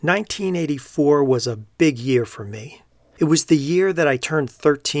1984 was a big year for me. It was the year that I turned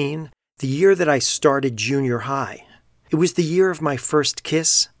 13, the year that I started junior high. It was the year of my first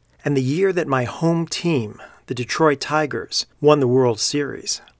kiss, and the year that my home team, the Detroit Tigers, won the World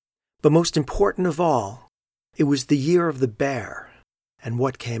Series. But most important of all, it was the year of the bear and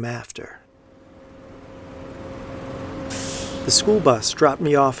what came after. The school bus dropped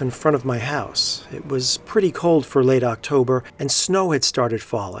me off in front of my house. It was pretty cold for late October, and snow had started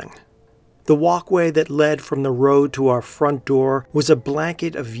falling. The walkway that led from the road to our front door was a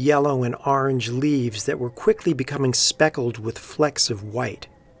blanket of yellow and orange leaves that were quickly becoming speckled with flecks of white.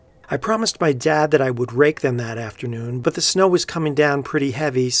 I promised my dad that I would rake them that afternoon, but the snow was coming down pretty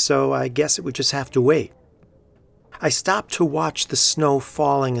heavy, so I guess it would just have to wait. I stopped to watch the snow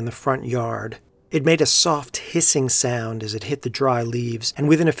falling in the front yard. It made a soft hissing sound as it hit the dry leaves, and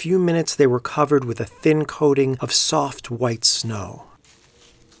within a few minutes they were covered with a thin coating of soft white snow.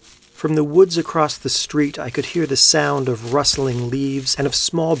 From the woods across the street, I could hear the sound of rustling leaves and of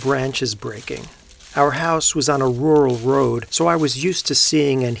small branches breaking. Our house was on a rural road, so I was used to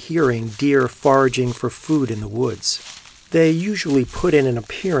seeing and hearing deer foraging for food in the woods. They usually put in an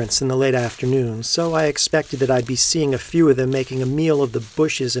appearance in the late afternoon, so I expected that I'd be seeing a few of them making a meal of the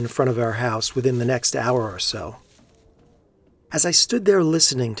bushes in front of our house within the next hour or so. As I stood there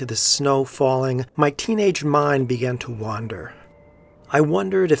listening to the snow falling, my teenage mind began to wander. I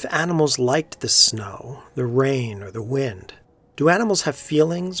wondered if animals liked the snow, the rain, or the wind. Do animals have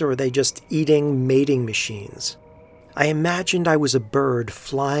feelings, or are they just eating mating machines? I imagined I was a bird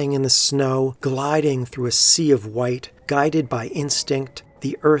flying in the snow, gliding through a sea of white, guided by instinct,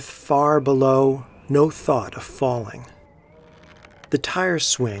 the earth far below, no thought of falling. The tire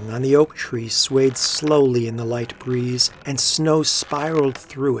swing on the oak tree swayed slowly in the light breeze, and snow spiraled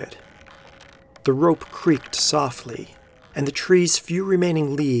through it. The rope creaked softly, and the tree's few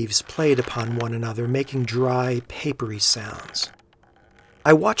remaining leaves played upon one another, making dry, papery sounds.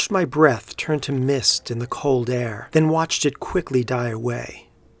 I watched my breath turn to mist in the cold air, then watched it quickly die away.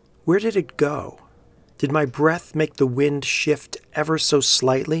 Where did it go? Did my breath make the wind shift ever so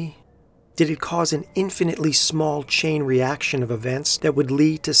slightly? Did it cause an infinitely small chain reaction of events that would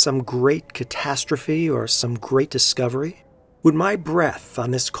lead to some great catastrophe or some great discovery? Would my breath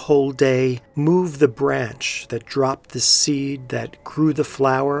on this cold day move the branch that dropped the seed that grew the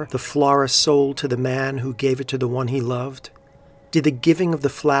flower Flora sold to the man who gave it to the one he loved? Did the giving of the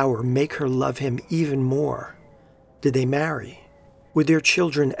flower make her love him even more? Did they marry? Would their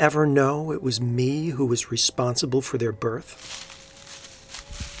children ever know it was me who was responsible for their birth?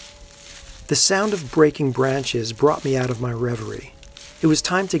 The sound of breaking branches brought me out of my reverie. It was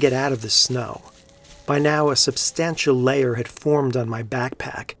time to get out of the snow. By now, a substantial layer had formed on my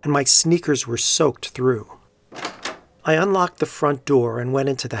backpack, and my sneakers were soaked through. I unlocked the front door and went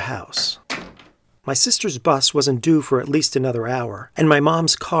into the house. My sister's bus wasn't due for at least another hour, and my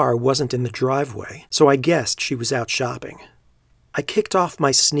mom's car wasn't in the driveway, so I guessed she was out shopping. I kicked off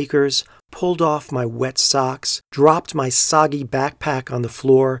my sneakers, pulled off my wet socks, dropped my soggy backpack on the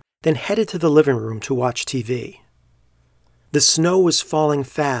floor, then headed to the living room to watch TV. The snow was falling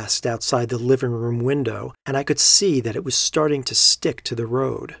fast outside the living room window, and I could see that it was starting to stick to the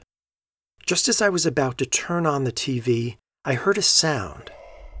road. Just as I was about to turn on the TV, I heard a sound.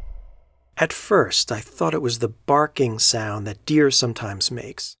 At first, I thought it was the barking sound that deer sometimes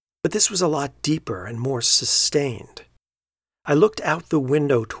makes, but this was a lot deeper and more sustained. I looked out the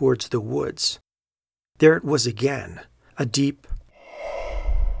window towards the woods. There it was again, a deep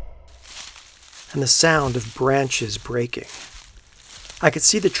and the sound of branches breaking. I could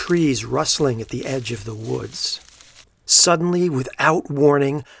see the trees rustling at the edge of the woods. Suddenly, without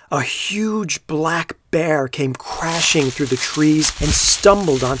warning, a huge black bear came crashing through the trees and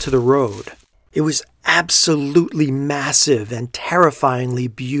stumbled onto the road. It was absolutely massive and terrifyingly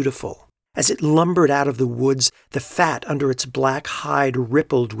beautiful. As it lumbered out of the woods, the fat under its black hide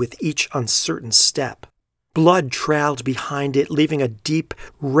rippled with each uncertain step. Blood trailed behind it, leaving a deep,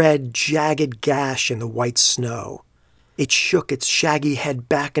 red, jagged gash in the white snow. It shook its shaggy head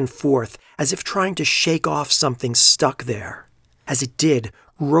back and forth, as if trying to shake off something stuck there. As it did,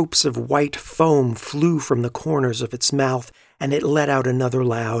 ropes of white foam flew from the corners of its mouth, and it let out another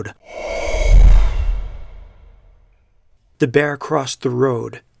loud. The bear crossed the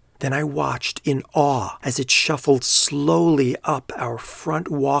road. Then I watched in awe as it shuffled slowly up our front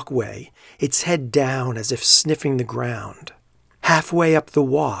walkway, its head down as if sniffing the ground. Halfway up the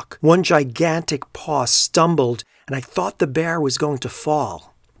walk, one gigantic paw stumbled, and I thought the bear was going to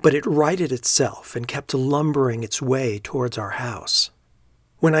fall. But it righted itself and kept lumbering its way towards our house.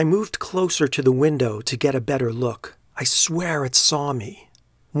 When I moved closer to the window to get a better look, I swear it saw me.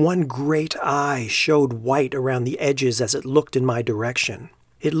 One great eye showed white around the edges as it looked in my direction.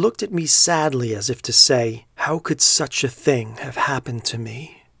 It looked at me sadly as if to say, "How could such a thing have happened to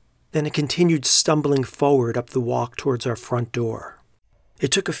me?" Then it continued stumbling forward up the walk towards our front door.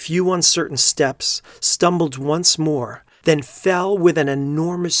 It took a few uncertain steps, stumbled once more, then fell with an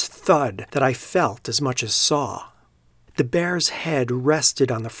enormous thud that I felt as much as saw. The bear's head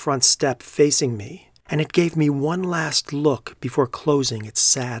rested on the front step facing me, and it gave me one last look before closing its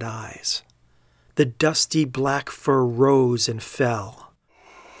sad eyes. The dusty black fur rose and fell.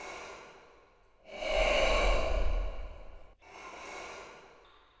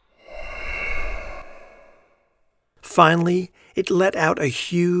 Finally, it let out a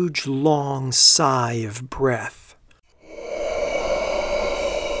huge, long sigh of breath.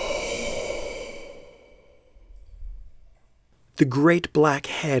 The great black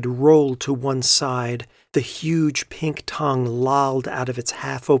head rolled to one side, the huge pink tongue lolled out of its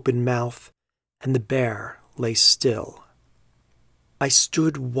half-open mouth, and the bear lay still. I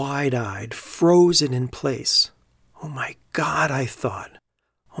stood wide-eyed, frozen in place. "Oh my God," I thought.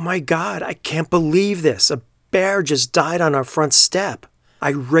 "Oh my God, I can't believe this. A bear just died on our front step." I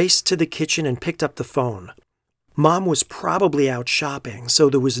raced to the kitchen and picked up the phone. Mom was probably out shopping,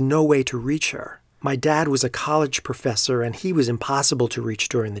 so there was no way to reach her. My dad was a college professor, and he was impossible to reach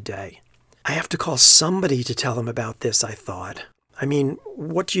during the day. I have to call somebody to tell him about this, I thought. I mean,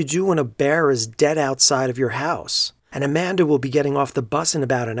 what do you do when a bear is dead outside of your house? And Amanda will be getting off the bus in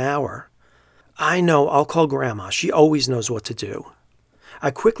about an hour. I know, I'll call Grandma. She always knows what to do.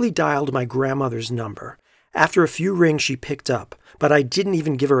 I quickly dialed my grandmother's number. After a few rings, she picked up, but I didn't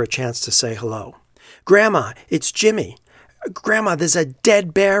even give her a chance to say hello. "Grandma, it's Jimmy. Grandma, there's a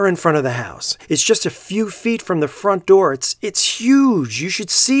dead bear in front of the house. It's just a few feet from the front door. It's huge. You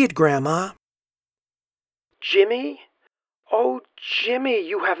should see it, Grandma." "Jimmy? Oh, Jimmy,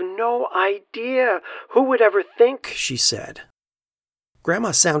 you have no idea. Who would ever think?" she said.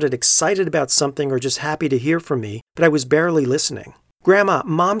 Grandma sounded excited about something or just happy to hear from me, but I was barely listening. "Grandma,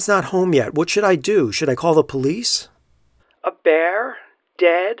 Mom's not home yet. What should I do? Should I call the police?" "A bear?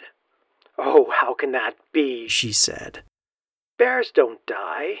 Dead? Oh, how can that be?" she said. "Bears don't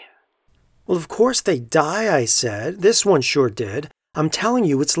die." "Well, of course they die," I said. "This one sure did. I'm telling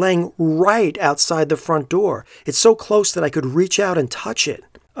you, it's laying right outside the front door. It's so close that I could reach out and touch it.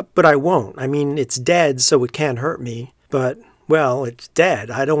 But I won't. I mean, it's dead, so it can't hurt me. But, well, it's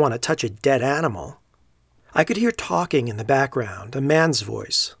dead. I don't want to touch a dead animal." I could hear talking in the background, a man's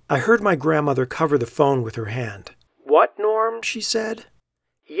voice. I heard my grandmother cover the phone with her hand. "What, Norm?" she said.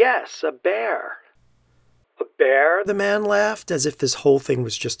 "Yes, a bear." "A bear?" the man laughed, as if this whole thing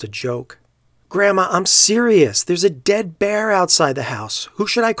was just a joke. "Grandma, I'm serious. There's a dead bear outside the house. Who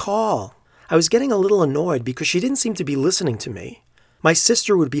should I call?" I was getting a little annoyed because she didn't seem to be listening to me. My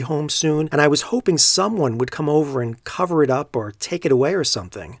sister would be home soon, and I was hoping someone would come over and cover it up or take it away or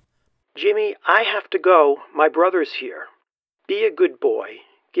something. "Jimmy, I have to go. My brother's here. Be a good boy.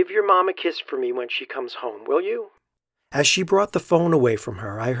 Give your mom a kiss for me when she comes home, will you?" As she brought the phone away from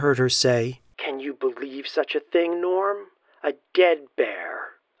her, I heard her say, "Can you believe such a thing, Norm? A dead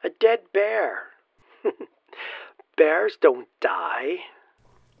bear. A dead bear. Bears don't die."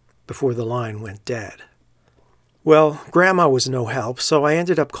 Before the line went dead. Well, Grandma was no help, so I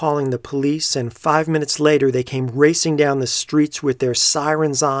ended up calling the police, and 5 minutes later they came racing down the streets with their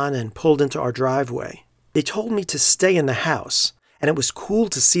sirens on and pulled into our driveway. They told me to stay in the house, and it was cool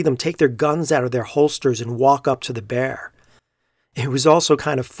to see them take their guns out of their holsters and walk up to the bear. It was also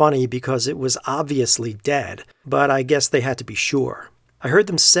kind of funny because it was obviously dead, but I guess they had to be sure. I heard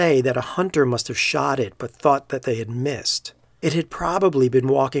them say that a hunter must have shot it but thought that they had missed. It had probably been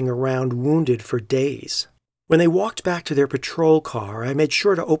walking around wounded for days. When they walked back to their patrol car, I made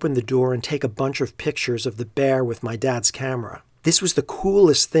sure to open the door and take a bunch of pictures of the bear with my dad's camera. This was the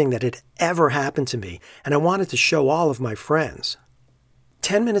coolest thing that had ever happened to me, and I wanted to show all of my friends.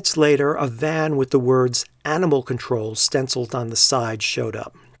 10 minutes later, a van with the words "Animal Control" stenciled on the side showed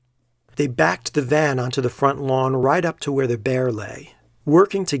up. They backed the van onto the front lawn right up to where the bear lay.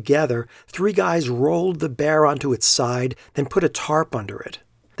 Working together, 3 guys rolled the bear onto its side, then put a tarp under it.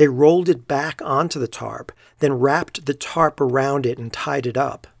 They rolled it back onto the tarp, then wrapped the tarp around it and tied it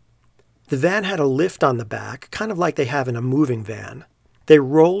up. The van had a lift on the back, kind of like they have in a moving van. They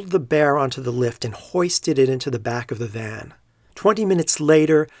rolled the bear onto the lift and hoisted it into the back of the van. 20 minutes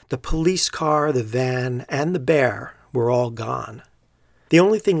later, the police car, the van, and the bear were all gone. The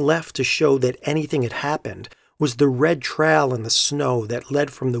only thing left to show that anything had happened was the red trail in the snow that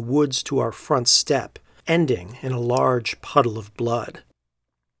led from the woods to our front step, ending in a large puddle of blood.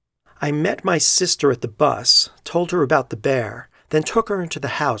 I met my sister at the bus, told her about the bear, then took her into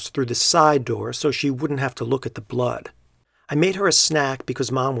the house through the side door so she wouldn't have to look at the blood. I made her a snack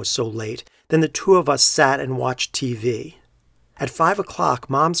because Mom was so late. Then the two of us sat and watched TV. At 5 o'clock,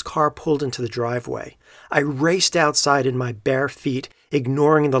 Mom's car pulled into the driveway. I raced outside in my bare feet,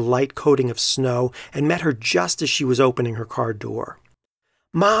 ignoring the light coating of snow, and met her just as she was opening her car door.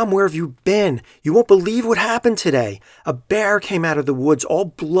 "Mom, where have you been? You won't believe what happened today. A bear came out of the woods all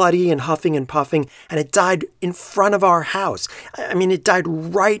bloody and huffing and puffing, and it died in front of our house. It died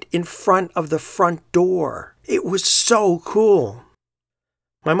right in front of the front door. It was so cool."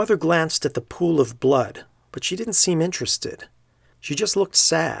 My mother glanced at the pool of blood, but she didn't seem interested. She just looked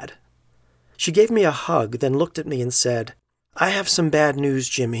sad. She gave me a hug, then looked at me and said, "I have some bad news,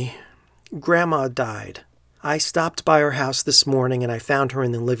 Jimmy. Grandma died. I stopped by her house this morning and I found her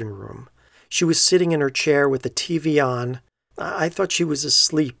in the living room. She was sitting in her chair with the TV on. I thought she was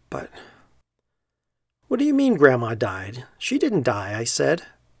asleep, but—" "What do you mean Grandma died? She didn't die," I said.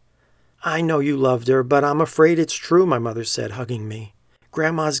 "I know you loved her, but I'm afraid it's true," my mother said, hugging me.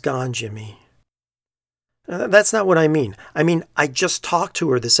 "Grandma's gone, Jimmy." That's not what I mean. I just talked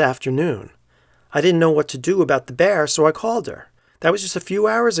to her this afternoon. I didn't know what to do about the bear, so I called her. That was just a few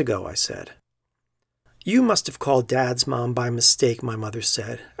hours ago," I said. "You must have called Dad's mom by mistake," my mother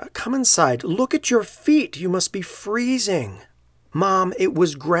said. "Come inside. Look at your feet. You must be freezing." "Mom, it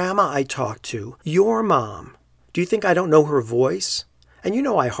was Grandma I talked to. Your mom. Do you think I don't know her voice? And you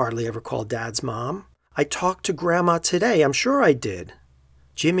know I hardly ever call Dad's mom. I talked to Grandma today. I'm sure I did."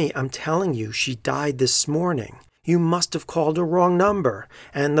 "Jimmy, I'm telling you, she died this morning. You must have called a wrong number,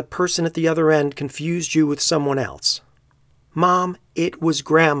 and the person at the other end confused you with someone else." "Mom, it was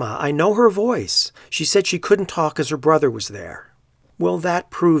Grandma. I know her voice. She said she couldn't talk as her brother was there." "Well, that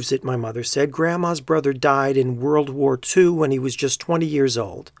proves it," my mother said. "Grandma's brother died in World War II when he was just 20 years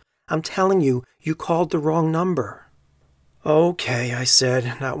old. I'm telling you, you called the wrong number." "Okay," I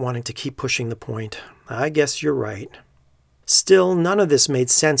said, not wanting to keep pushing the point. "I guess you're right." Still, none of this made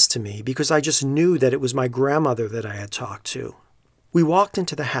sense to me because I just knew that it was my grandmother that I had talked to. We walked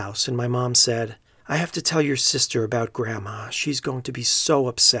into the house and my mom said, "I have to tell your sister about Grandma. She's going to be so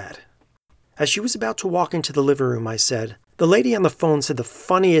upset." As she was about to walk into the living room, I said, "The lady on the phone said the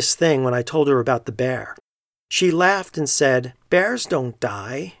funniest thing when I told her about the bear. She laughed and said, 'Bears don't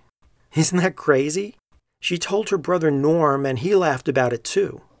die.' Isn't that crazy?" She told her brother Norm and he laughed about it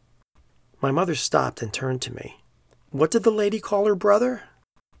too. My mother stopped and turned to me. "What did the lady call her brother?"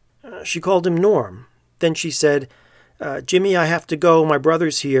 "She called him Norm. Then she said, 'Jimmy, I have to go. My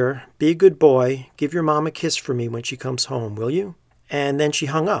brother's here. Be a good boy. Give your mom a kiss for me when she comes home, will you?' And then she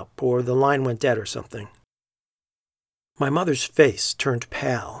hung up, or the line went dead or something." My mother's face turned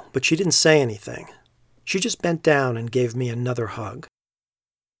pale, but she didn't say anything. She just bent down and gave me another hug.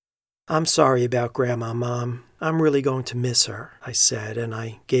 "I'm sorry about Grandma, Mom. I'm really going to miss her," I said, and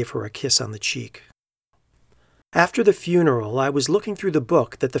I gave her a kiss on the cheek. After the funeral, I was looking through the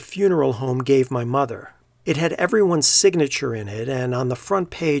book that the funeral home gave my mother. It had everyone's signature in it, and on the front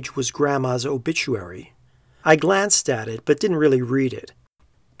page was Grandma's obituary. I glanced at it, but didn't really read it.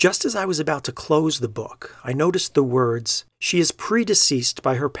 Just as I was about to close the book, I noticed the words, "She is predeceased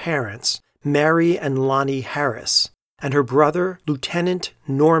by her parents, Mary and Lonnie Harris, and her brother, Lieutenant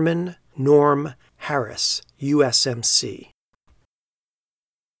Norman Norm Harris, USMC."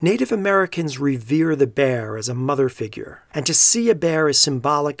 Native Americans revere the bear as a mother figure, and to see a bear is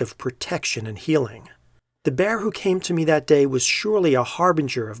symbolic of protection and healing. The bear who came to me that day was surely a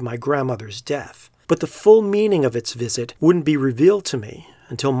harbinger of my grandmother's death, but the full meaning of its visit wouldn't be revealed to me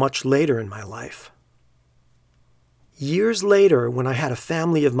until much later in my life. Years later, when I had a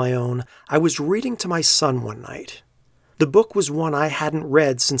family of my own, I was reading to my son one night. The book was one I hadn't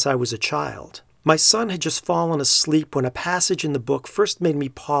read since I was a child. My son had just fallen asleep when a passage in the book first made me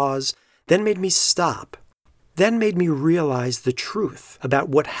pause, then made me stop, then made me realize the truth about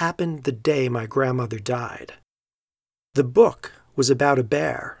what happened the day my grandmother died. The book was about a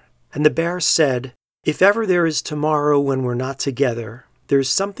bear, and the bear said, "If ever there is tomorrow when we're not together, there is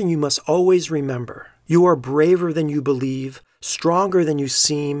something you must always remember. You are braver than you believe, stronger than you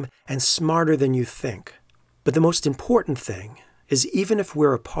seem, and smarter than you think. But the most important thing is even if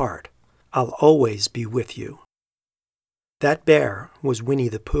we're apart, I'll always be with you." That bear was Winnie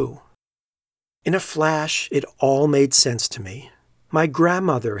the Pooh. In a flash, it all made sense to me. My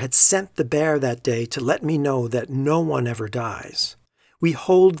grandmother had sent the bear that day to let me know that no one ever dies. We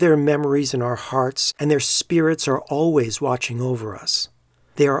hold their memories in our hearts, and their spirits are always watching over us.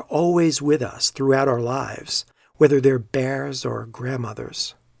 They are always with us throughout our lives, whether they're bears or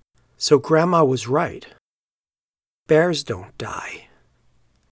grandmothers. So Grandma was right. Bears don't die.